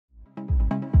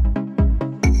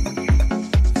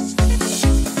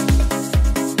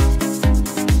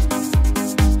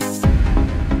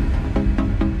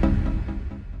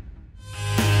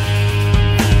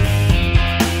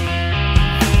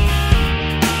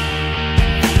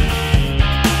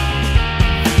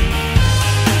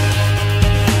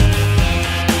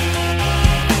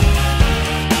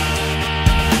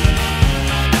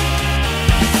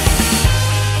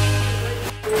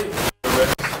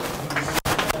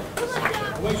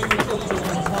Thank you.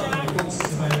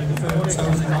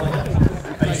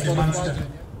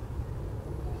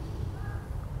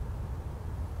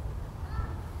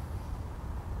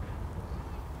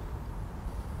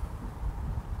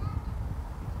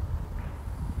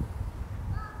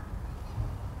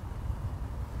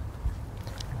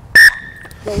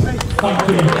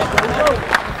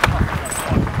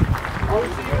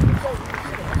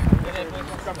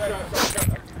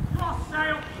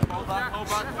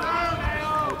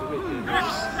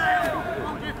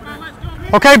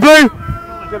 Okay, Blue.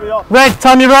 Red,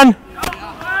 time you run.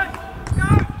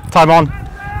 Time on.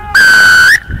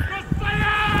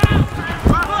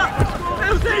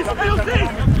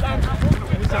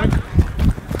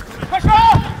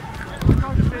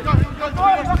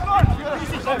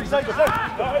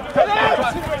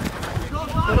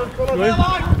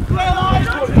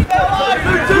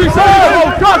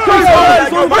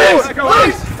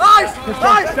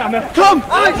 Come!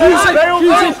 Use it!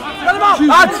 Use it! Get him up!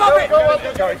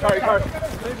 Carry!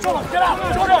 Come on, get out!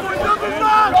 Come on!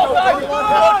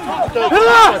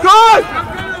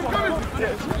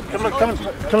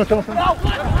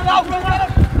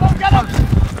 Get him!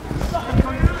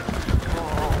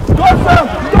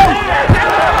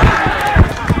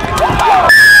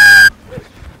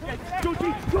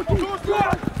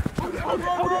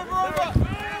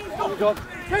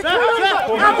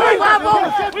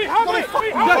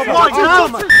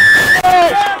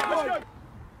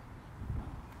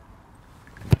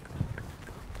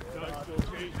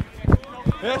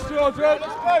 Yes, George, let's go!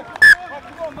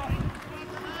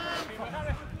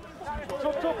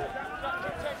 Top.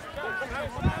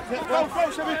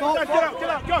 Get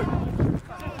out, go!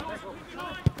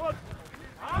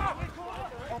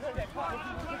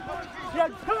 Yeah,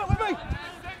 come up with me!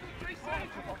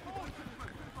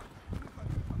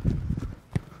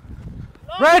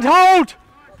 Red, hold!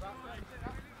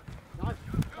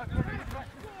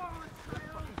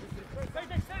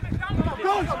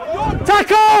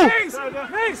 Tackle!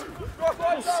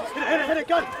 Hit it,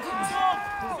 go!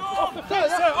 Off the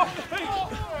feet!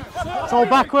 It's all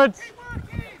backwards.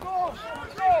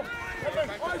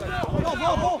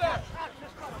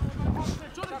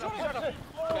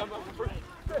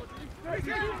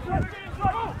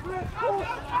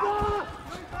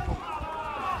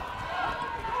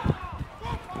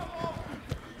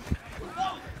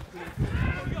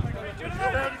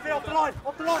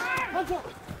 Off the line! Hands up!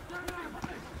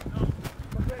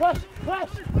 Press! Run it!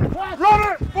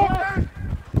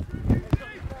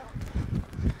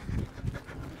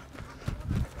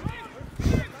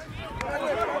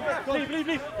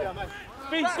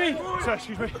 Leave! Speed! Sorry,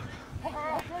 excuse me.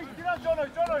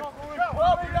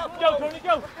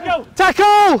 Go!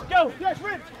 Tackle! Go! Yes,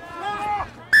 win!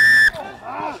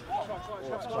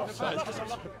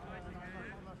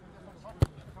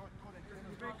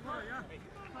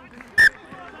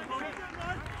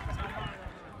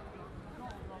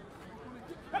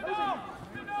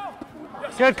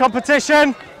 Good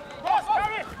competition.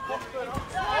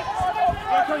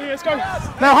 Let's go.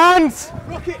 Now hands.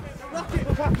 Rock it.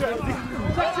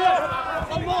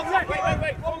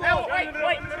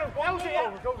 Wait.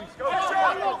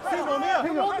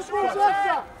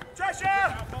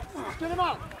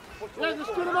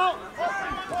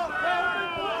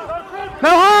 No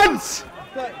hands.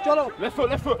 Left foot.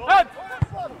 Head.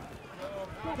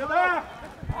 Get there.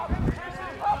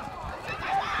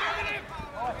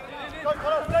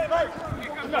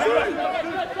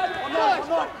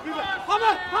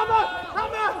 Hammer!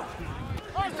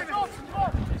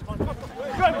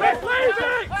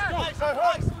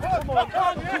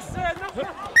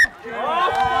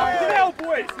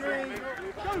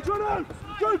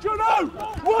 Go, Jono!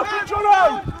 Work it,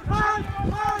 Jono!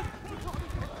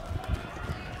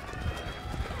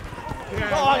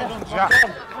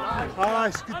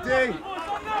 Nice, good day.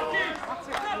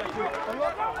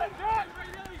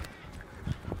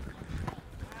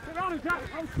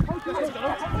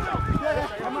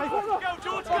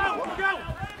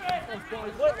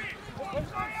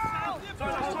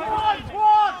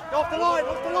 Off the line!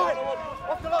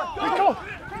 Go!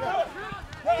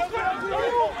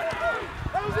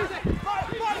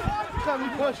 Can we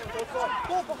push?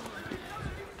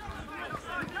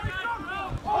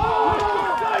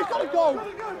 Go!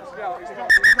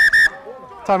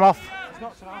 Time off. Get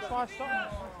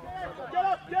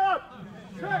up!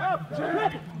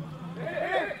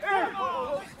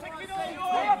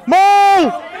 Maul!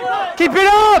 Keep it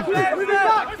up!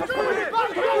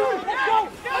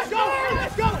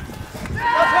 Let's go!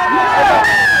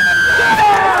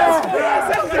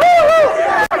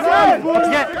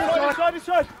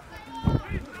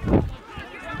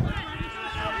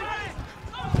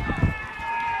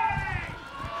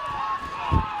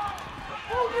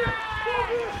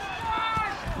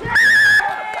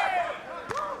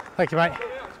 Thank you, mate.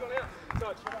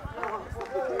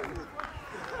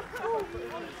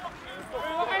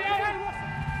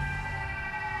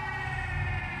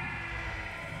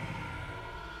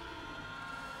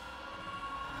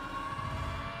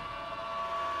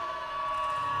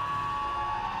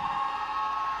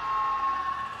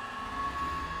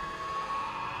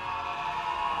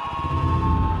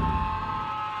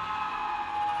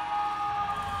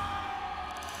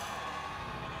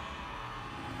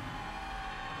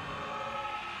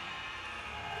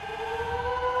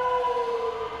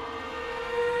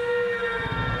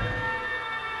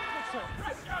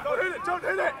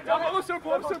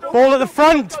 Ball at the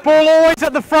front, ball always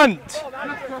at the front.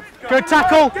 Good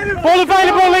tackle, ball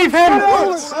available, leave him.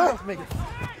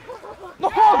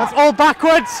 That's all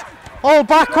backwards, all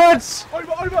backwards.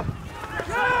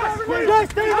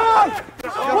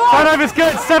 Turnover's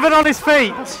good, 7 on his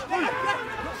feet.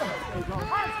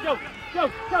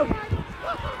 Go.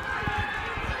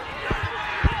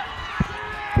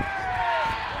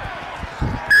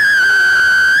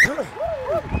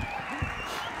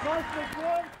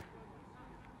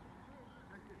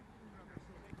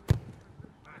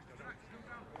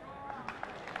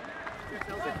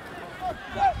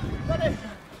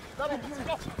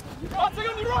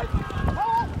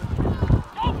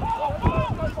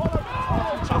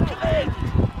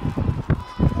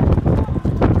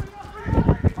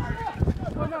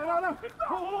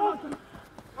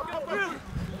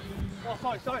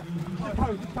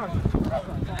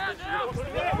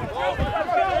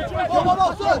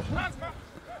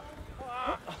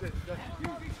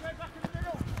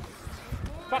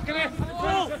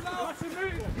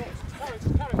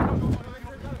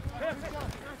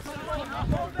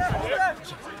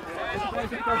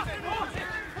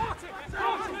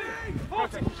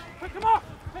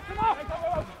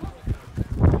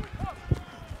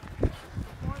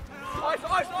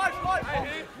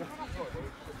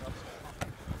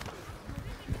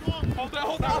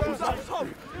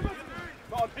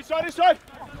 This side.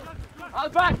 Out the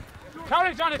back.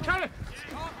 Carry, Johnny, carry.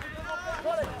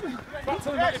 Back to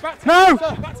the mat, back to the mat. No!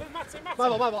 Back to the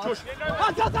mat, Push.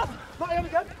 Hands. Not him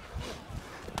again.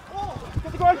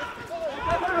 Get the goal.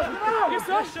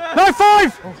 No,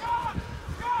 5!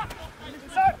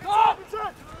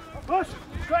 Push.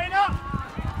 Straighten up.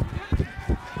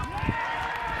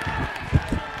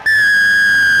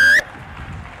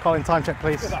 Colin, time check,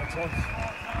 please.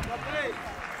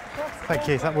 Thank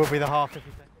you, that will be the half.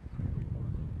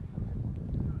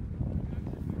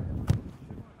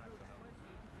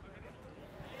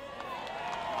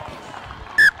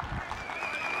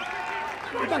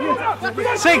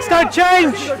 Six, don't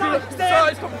change!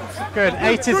 Good,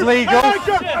 8 is legal.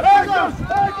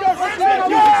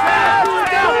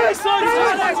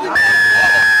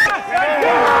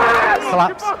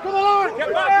 Collapse.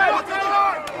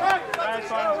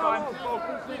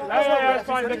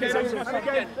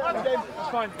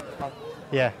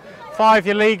 Yeah, 5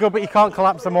 you're legal, but you can't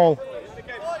collapse them all.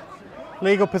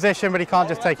 Legal position, but you can't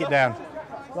just take it down.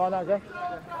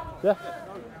 Yeah.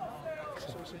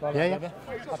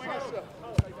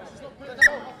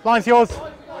 Line's yours.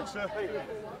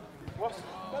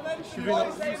 Should we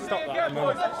not stop that?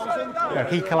 No,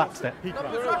 he collapsed it.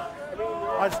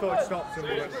 I just thought it stopped.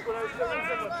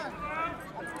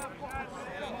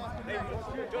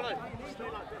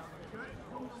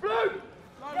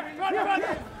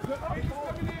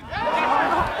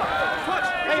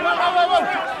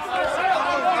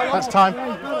 That's time.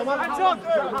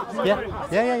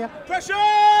 Yeah. Pressure!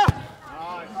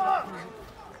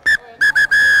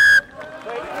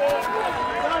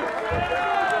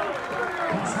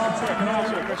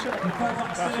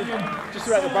 Just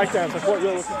about the breakdowns of what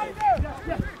you're looking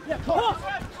for.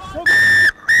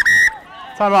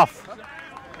 Time off.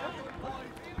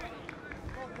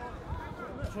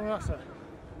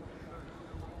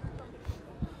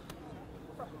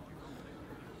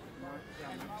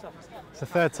 It's the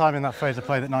 3rd time in that phase of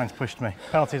play that Nine's pushed me.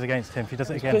 Penalties against him. If he does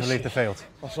it again, he'll leave the field.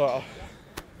 That's right.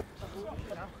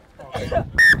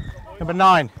 Number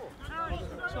 9.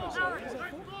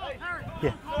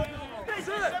 Yeah.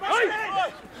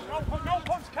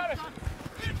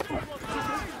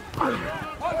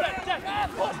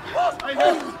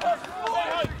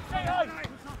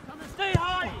 Stay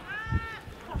high.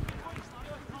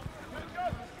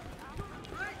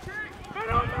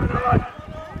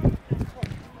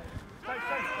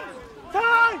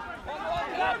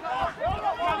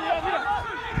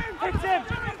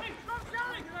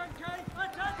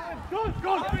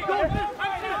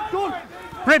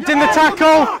 Ripped in the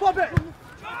tackle.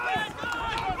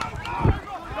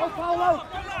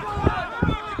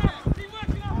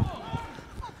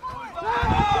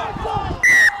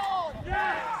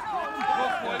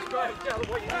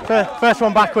 First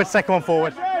one backwards, second one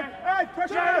forward.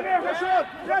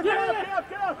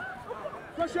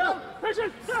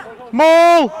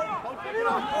 Maul!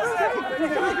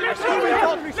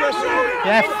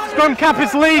 Yeah, scrum cap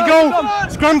is legal.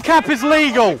 Scrum cap is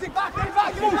legal.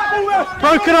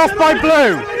 Broken off by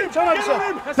blue.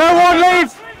 No one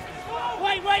leave.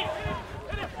 Wait.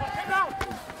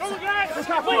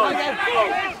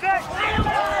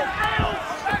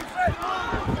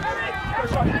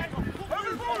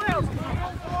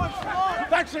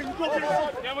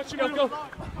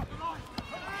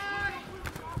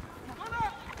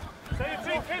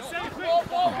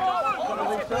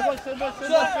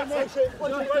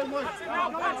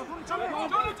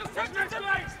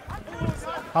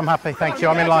 I'm happy, thank you.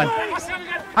 I'm in line.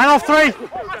 And off 3.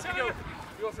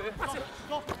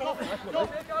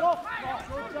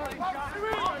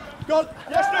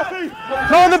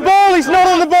 Not on the ball, he's not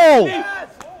on the ball.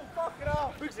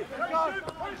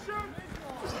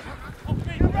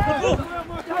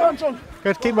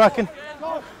 Good, keep working.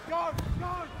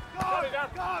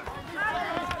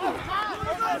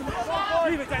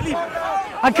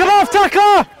 And come off,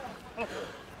 tackler!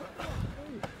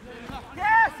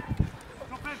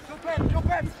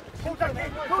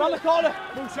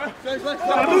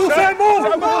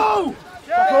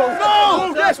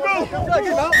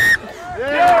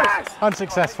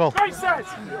 Unsuccessful.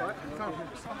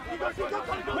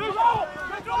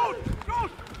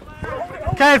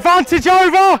 Okay, advantage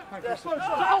over.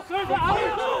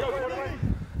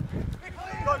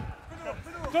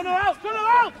 Don't know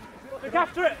out! Look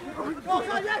after it!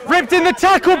 Ripped in the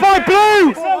tackle by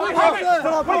blue.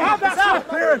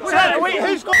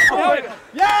 Who's got it?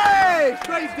 Yay!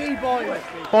 Straight D, boys.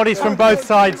 Bodies from both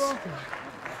sides.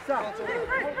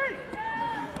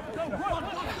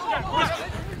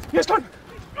 Yes, go!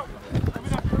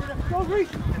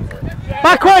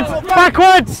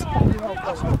 Backwards!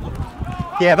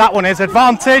 Yeah, that one is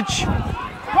advantage.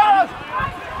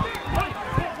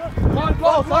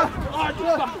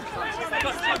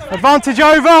 Advantage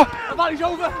over. Advantage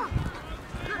over.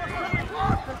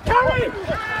 Carry!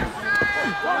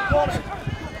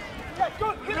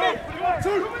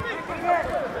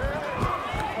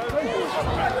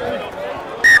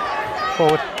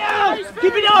 Forward.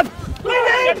 Keep it on!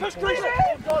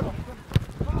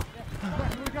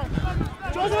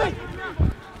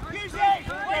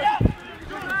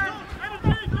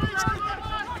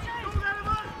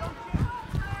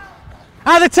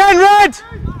 Out of the 10, red!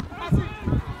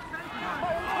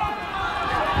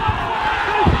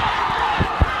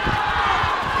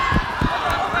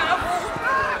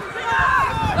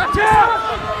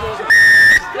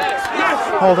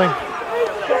 Holding.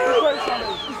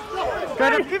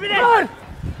 Good. Give it in!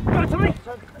 Go, Tommy!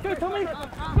 Go, Tommy! Go,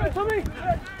 Tommy!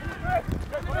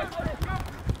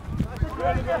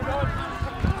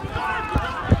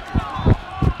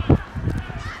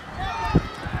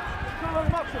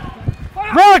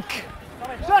 Rug!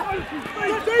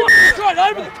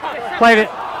 Played it.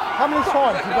 How many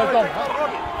times have they done that?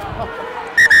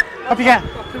 Up you get.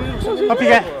 Up you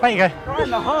get. Back you go. Right in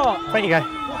the heart. Back you go.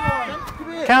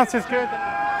 Counts is good.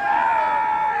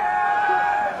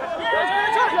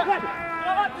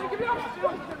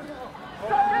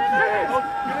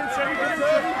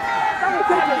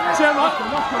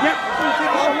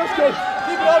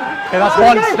 Okay, that's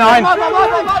 1, it's 9.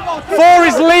 4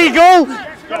 is legal.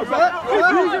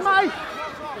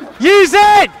 Use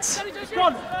it!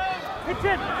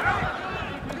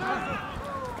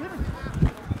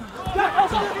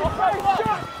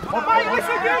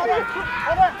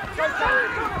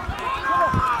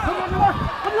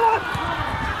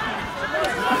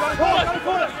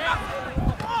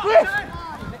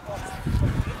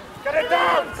 Get it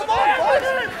down! Come on, boys!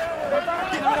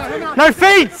 No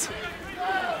feet!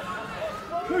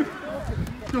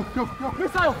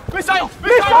 Missile! Missile!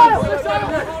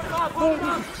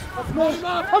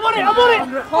 I'm on it!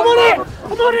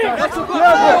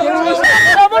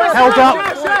 Held up.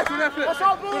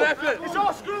 Good effort! It's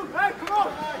all screwed! Hey, come on!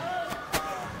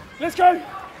 Let's go!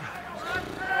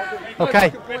 Okay.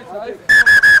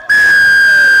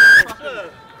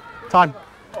 Time.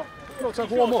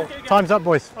 One more. Time's up,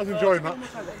 boys. I was enjoying that.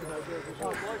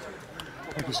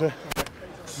 Thank you, sir.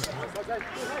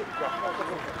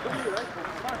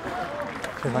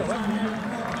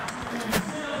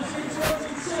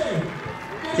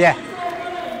 Yeah.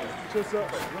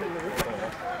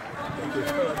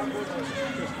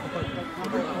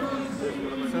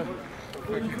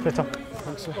 Good.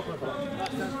 Thanks, sir.